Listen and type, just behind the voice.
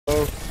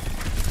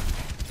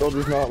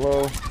Soldier's not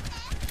low.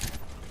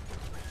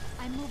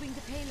 I'm moving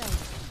the payload.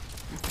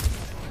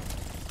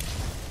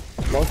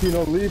 Monkey,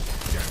 no leap.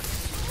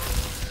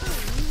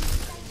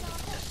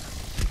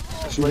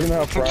 She's gonna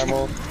have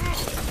primal.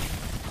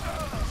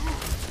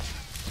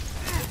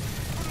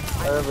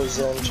 I have a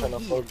Zen trying to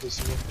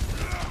focus me.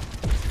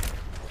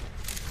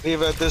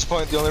 Eva, at this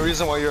point, the only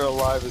reason why you're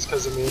alive is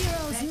because of me.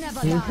 Heroes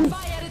never die.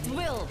 Fire at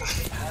will.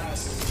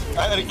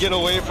 I had to get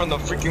away from the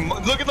freaking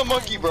look at the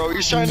monkey, bro.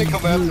 He's trying to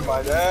come after my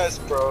ass,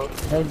 bro.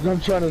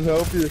 I'm trying to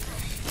help you.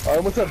 I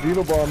almost have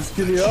beetle bombs.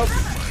 Give me up.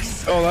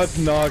 Oh, that's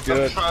not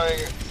good.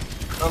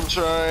 I'm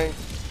trying.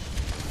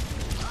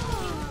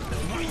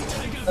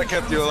 I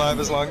kept you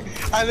alive as long.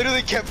 I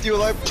literally kept you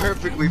alive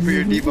perfectly for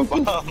your diva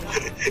bomb.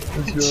 I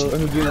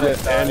didn't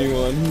get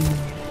anyone.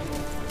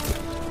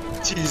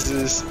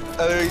 Jesus.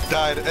 I literally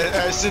died.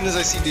 As soon as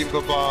I see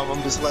diva bomb,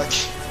 I'm just like,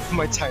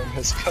 my time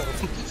has come.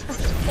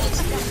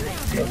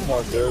 That's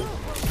not good.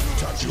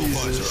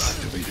 Jesus.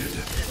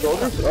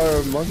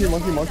 Soldiers?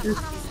 Monkey.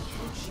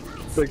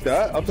 Take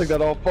that? I'll take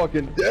that all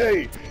fucking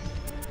day.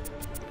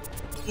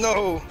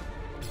 No.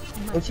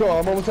 Let's go.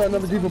 I'm almost at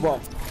another diva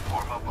bomb.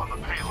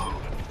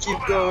 Keep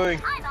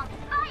going.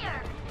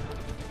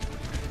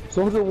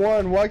 Soldier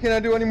 1, why can't I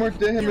do any more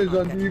damage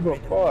on diva?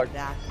 Fuck.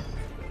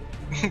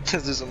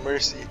 Because there's a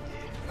mercy.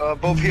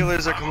 Both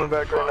healers are coming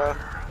back right now.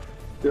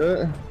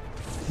 Good.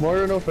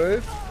 Mario, no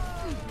faith?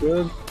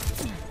 Good.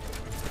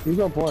 Who's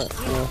on point?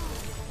 Yeah.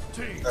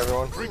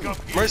 Everyone.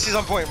 Mercy's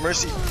on point.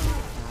 Mercy.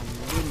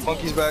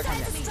 Monkey's back.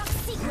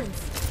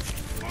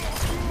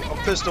 I'm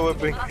pistol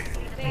whipping.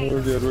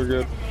 We're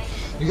good.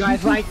 You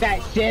guys like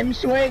that sim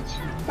switch?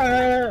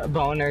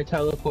 Boner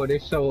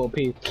teleporter so OP.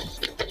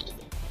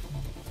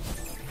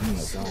 Oh my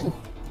god. So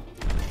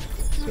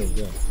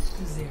good.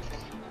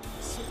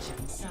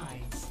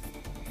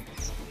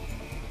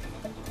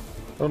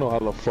 I don't know how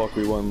the fuck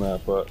we won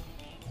that, but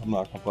I'm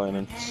not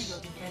complaining.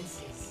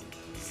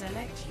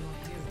 Select your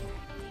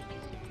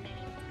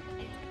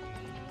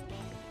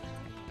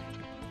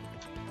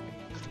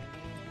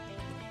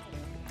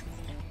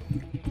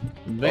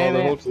hero. Oh,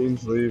 the whole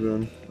team's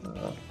leaving.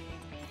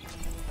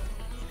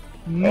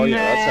 Oh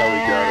yeah, that's how we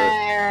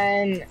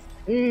got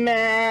it.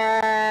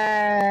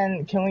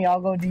 Man, can we all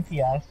go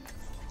DPS?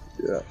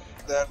 Yeah.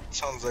 That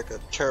sounds like a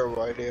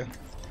terrible idea.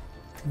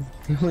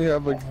 We only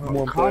have like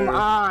one Come player.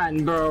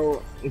 on,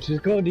 bro.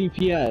 Just go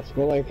DPS.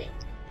 Go like.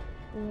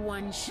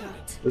 One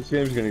shot. This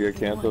game's gonna get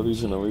cancelled.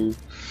 He's gonna leave.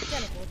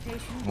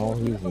 No,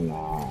 he's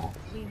not.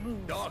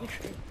 Doc,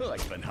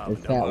 like been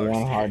It's that one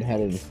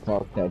hard-headed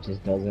fuck that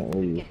just doesn't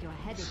leave. Get your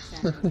head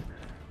examined.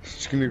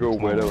 She's gonna go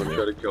widow and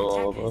try to kill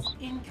all of us.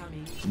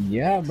 Incoming.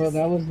 Yeah, bro,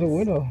 that was the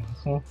widow.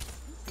 So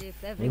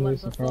If everyone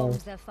surprised.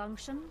 performs their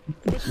function,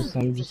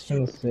 I'm just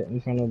gonna sit in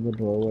front of the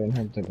doorway and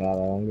hope to God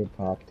I don't get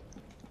popped.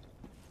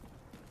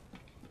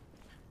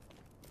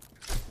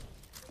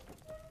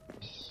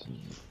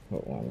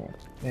 Put one right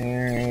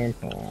there,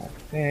 put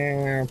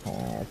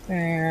one right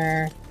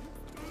there.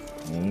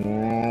 And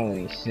now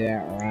we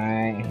sit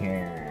right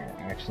here.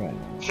 Actually,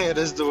 no. Yeah, it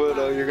is the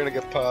widow. You're gonna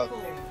get popped.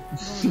 4,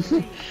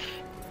 3,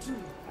 2,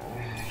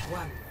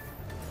 1.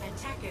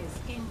 Attackers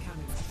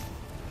incoming.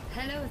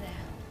 hello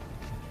there.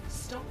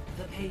 Stop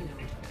the payload.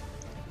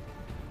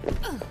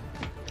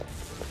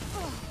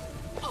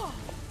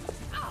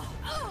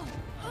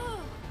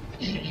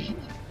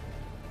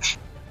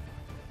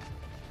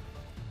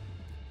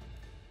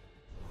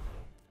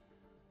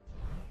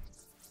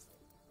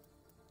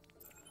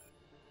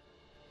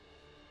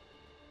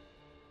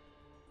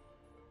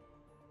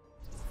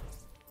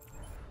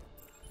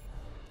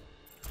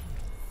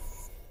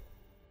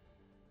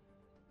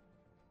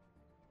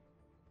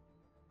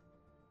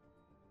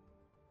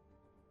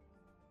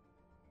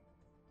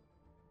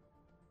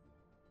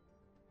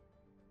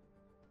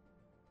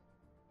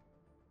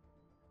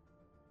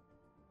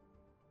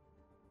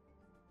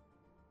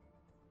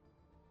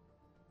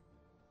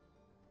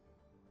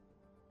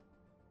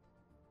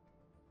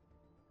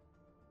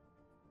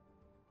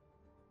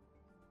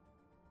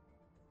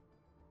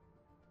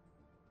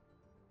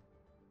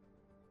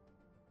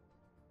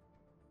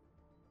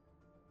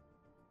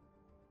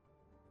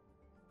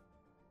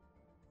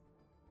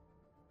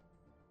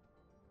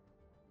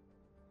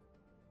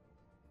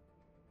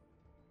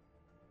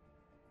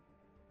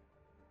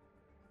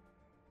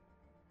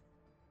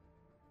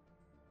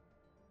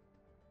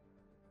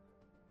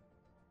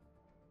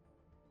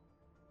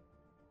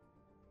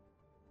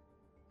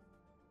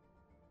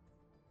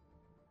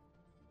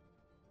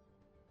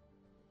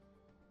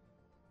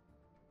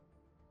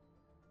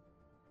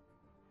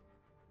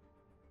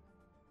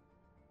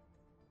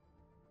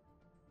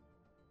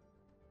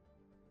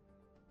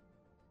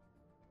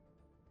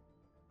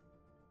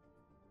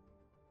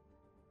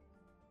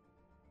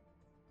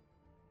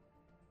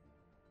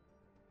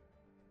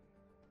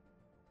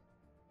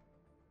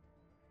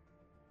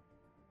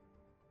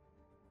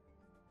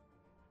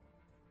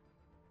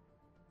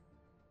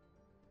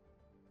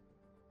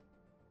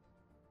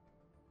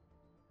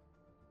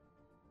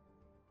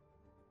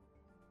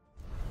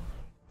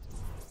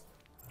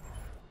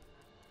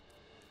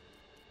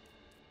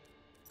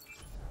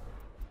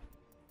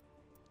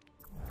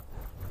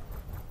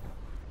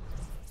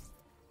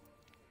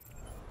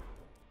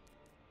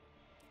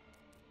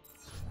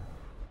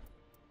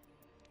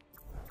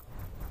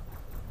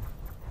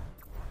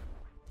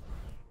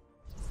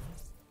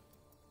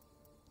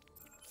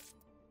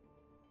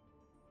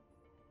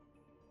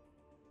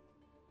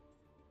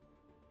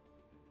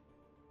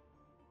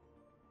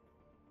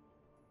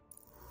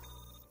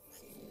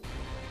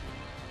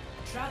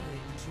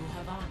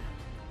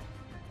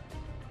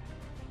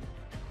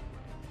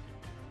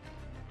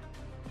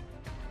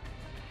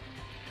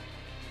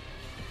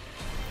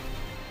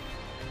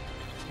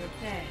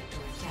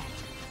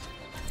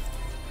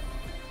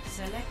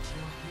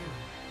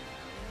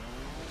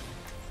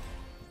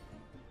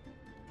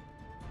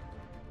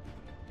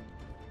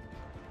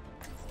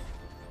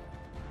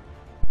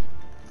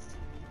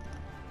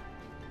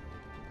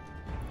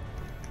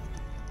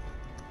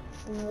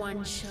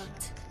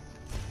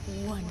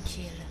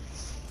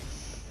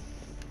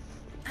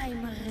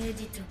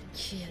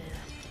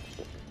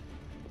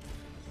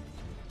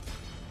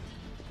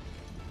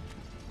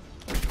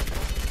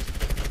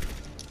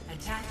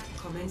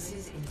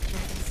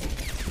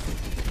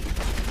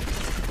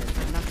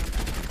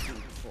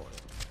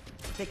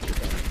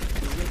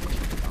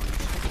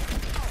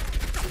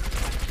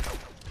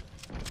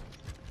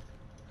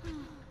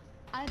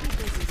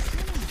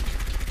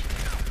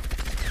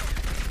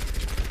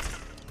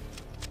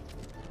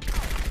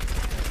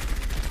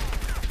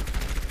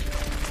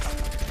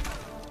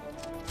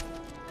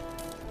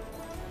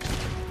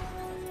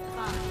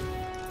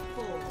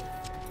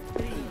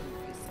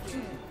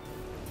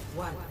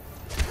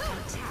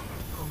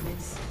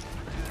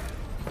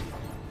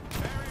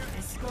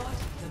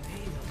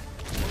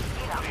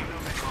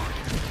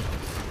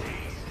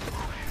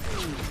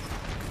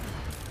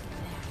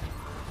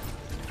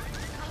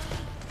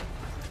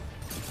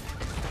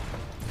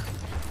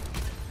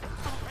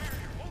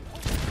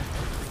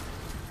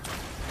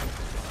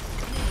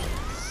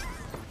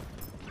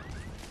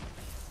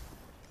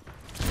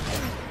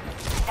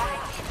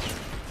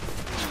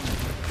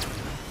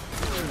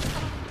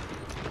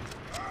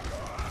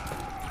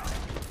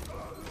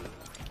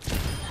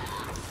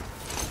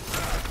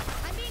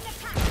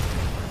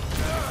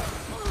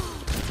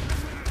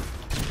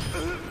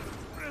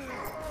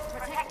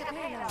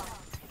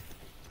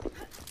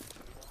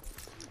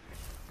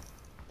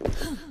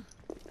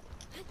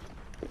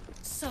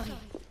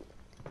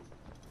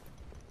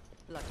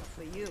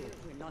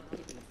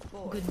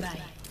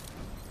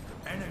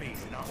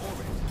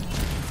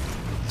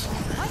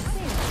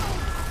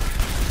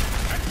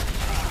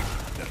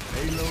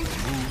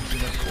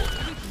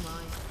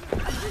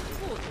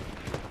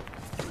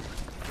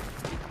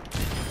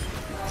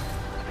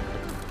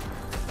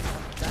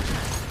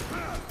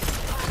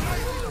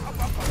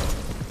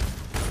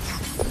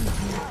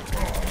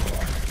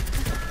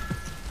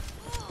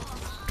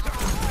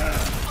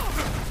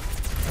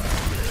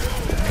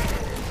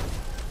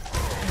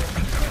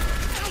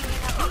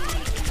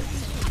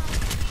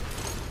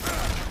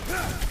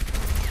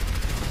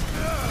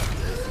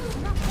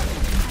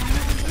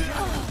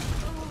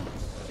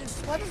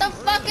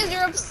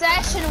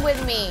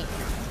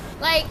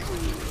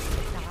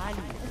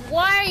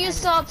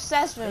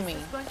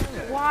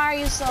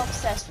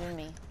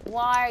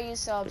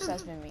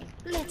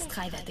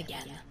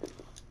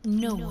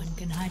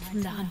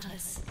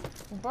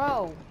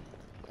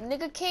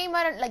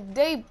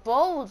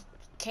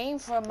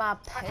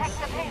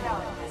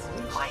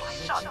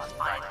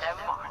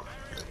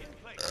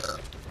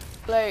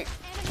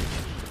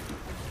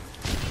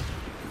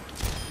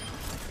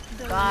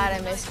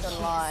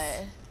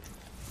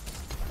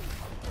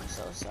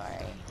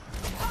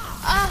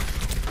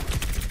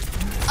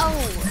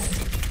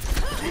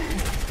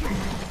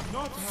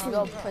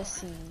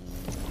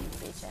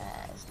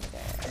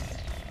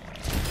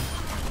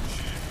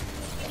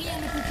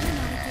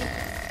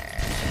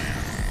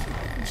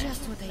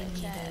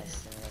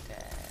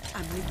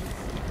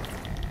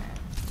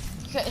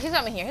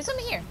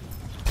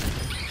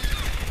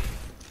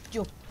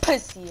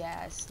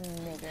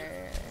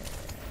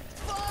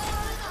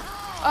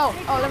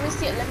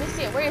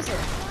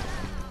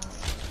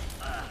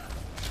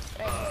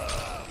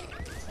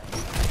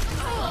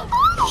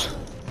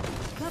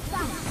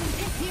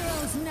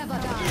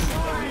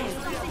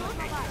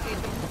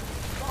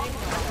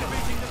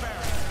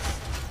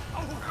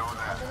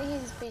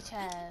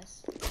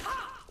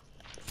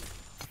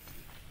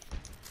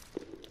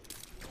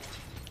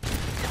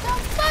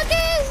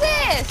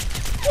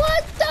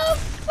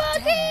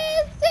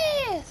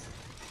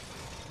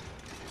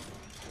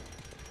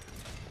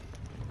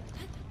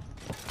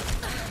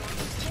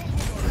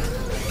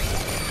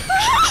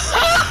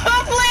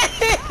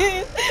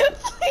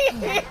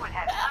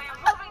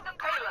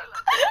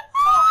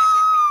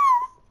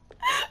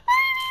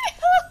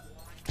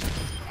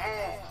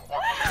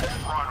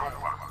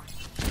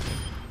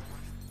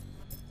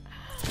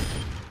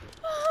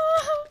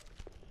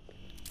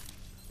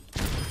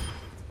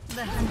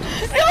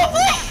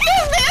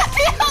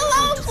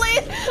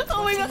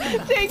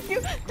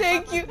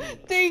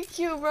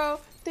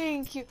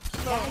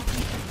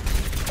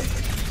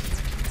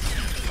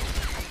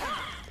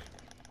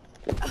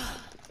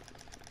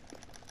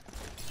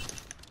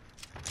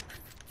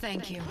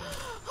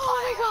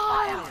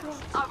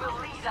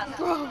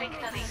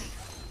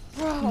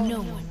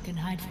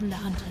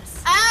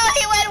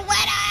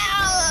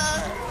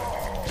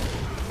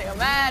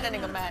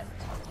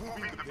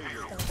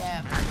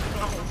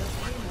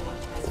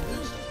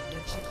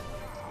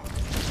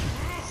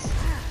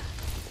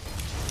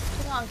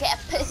 gonna get a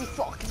pussy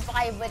fucking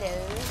fire with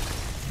it.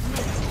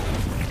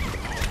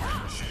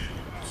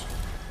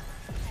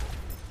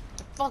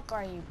 The fuck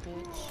are you,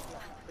 bitch?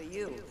 For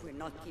you, we're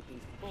not keeping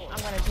score.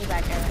 I'm gonna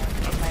teabag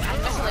everyone. Like, I'm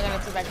literally gonna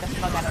teabag the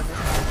fuck out of this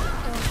guy.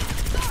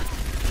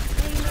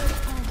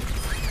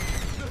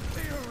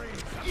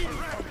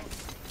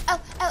 Oh,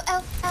 oh,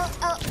 oh, oh,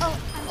 oh, oh.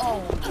 Oh,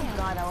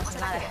 god, that was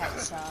not a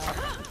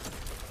headshot.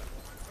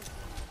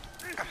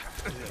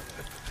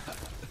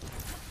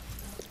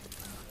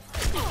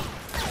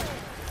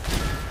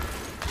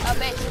 Oh,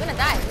 bitch, you're gonna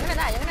die. You're gonna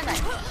die. You're gonna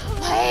die.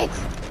 Wait!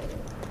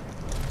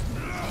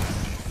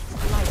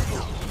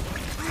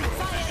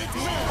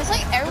 It's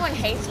like everyone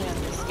hates me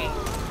on this game.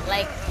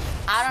 Like,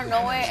 I don't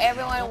know where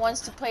everyone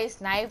wants to play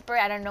sniper.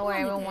 I don't know where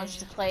everyone wants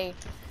to play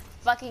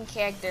fucking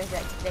characters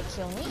that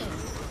kill me.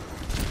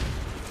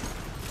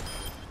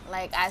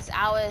 Like, as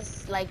I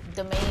was like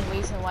the main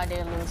reason why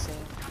they're losing.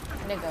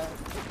 Nigga.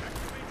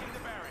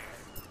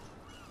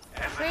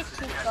 Pretty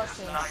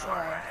fucking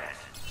sure.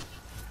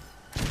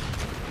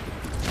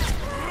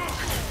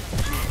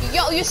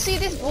 Yo, you see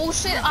this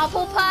bullshit,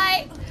 apple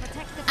pie?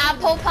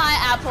 Apple pie,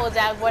 apple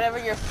dad, whatever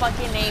your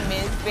fucking name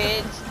is,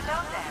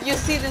 bitch. You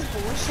see this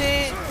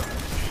bullshit?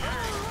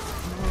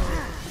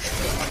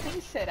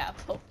 He said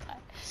apple pie.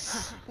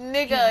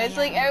 Nigga, it's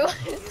like everyone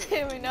is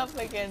teaming up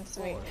against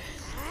me.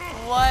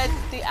 What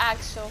the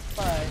actual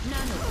fuck?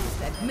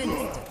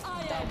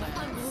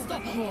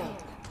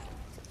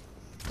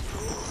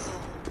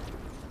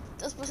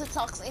 This person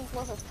talks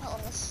English as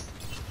Polish.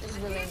 It's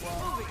really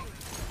well.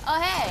 Oh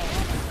hey!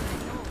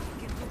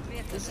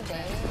 Is he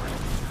dead?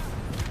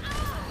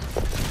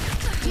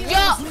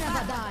 Yo!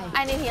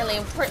 I need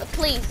healing,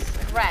 please,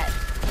 rat,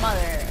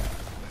 mother.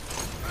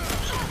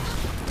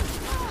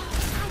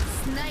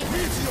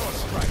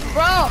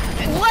 Bro,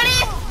 what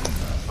is?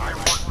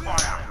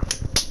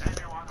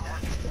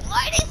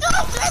 Why did you do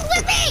this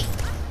with me?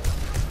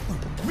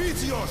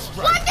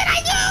 What did I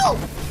do?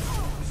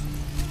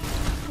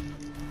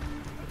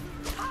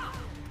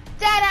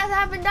 Dad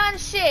haven't done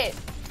shit.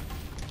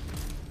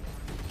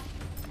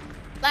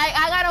 Like,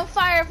 I got on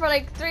fire for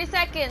like 3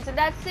 seconds and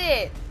that's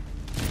it.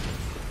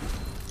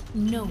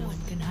 No one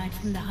can hide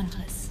from the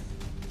hunters.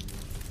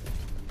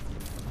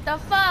 The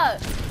fuck?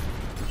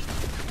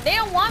 They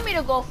don't want me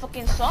to go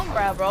fucking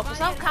Sombra, bro, because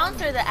I'll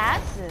counter the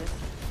asses.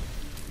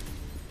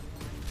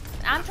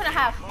 I'm trying to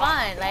have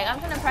fun. Like, I'm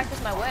trying to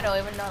practice my Widow,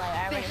 even though, like,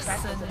 I already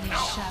practiced it.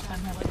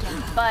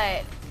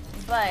 But.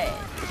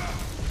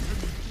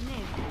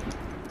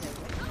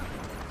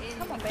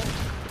 Come on, baby.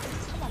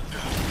 Come on.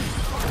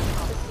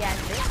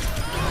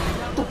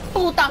 Tu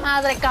puta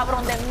madre,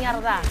 cabrón de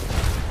mierda.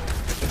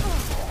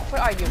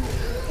 Where are you?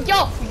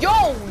 Yo!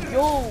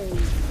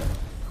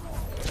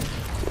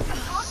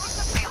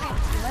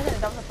 Imagine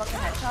that was a fucking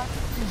headshot.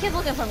 He's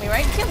looking for me,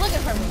 right? He's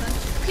looking for me.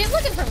 He's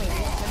looking for me.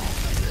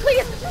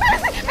 Please!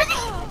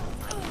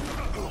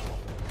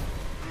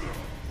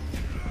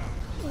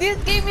 This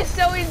game is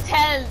so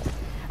intense.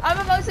 I'm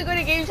about to go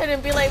to game chat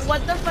and be like,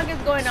 what the fuck is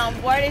going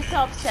on? Why are they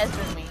so obsessed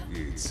with me?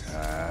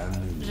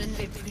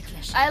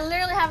 I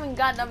literally haven't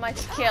gotten that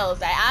much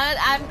kills.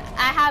 I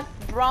have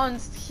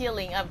bronze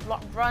healing,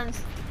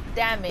 bronze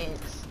damage.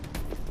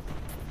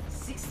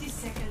 60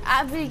 seconds.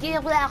 Oh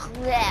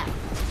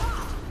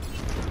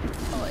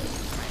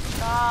my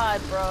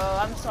god, bro.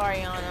 I'm sorry,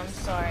 Anna. I'm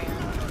sorry,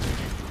 Anna.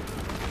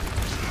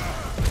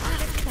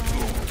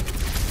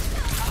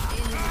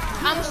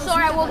 I'm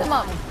sorry, I woke him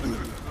up.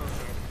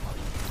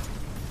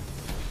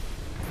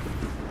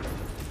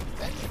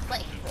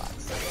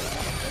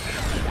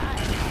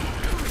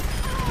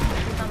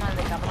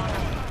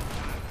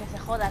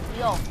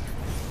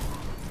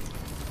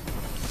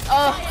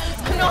 Oh,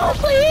 no,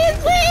 please,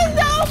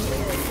 no!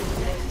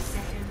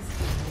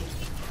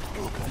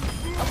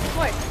 Of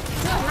course.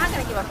 No, I'm not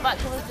gonna give a fuck.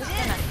 He was just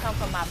gonna come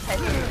from my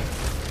peasant.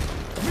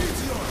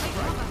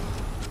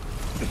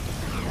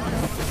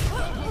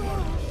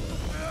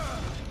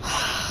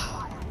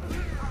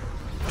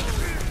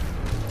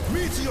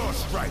 Meteor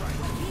strike.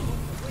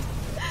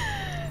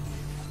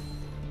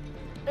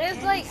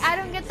 It's like, I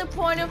don't get the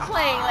point of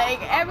playing.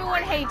 Like,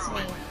 everyone hates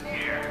me.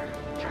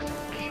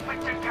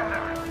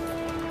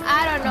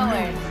 I don't know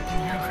it.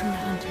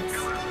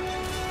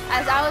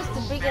 As I was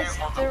the biggest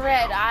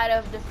threat out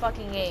of the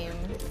fucking game.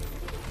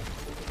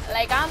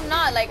 Like, I'm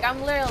not. Like,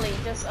 I'm literally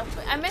just...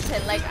 I miss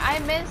it. Like, I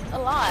missed a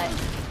lot.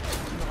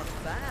 Not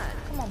bad.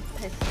 Come on,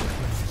 pissy.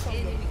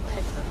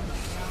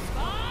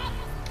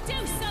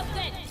 Do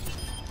something!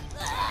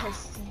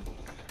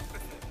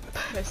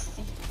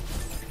 Pussy.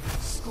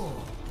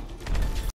 Score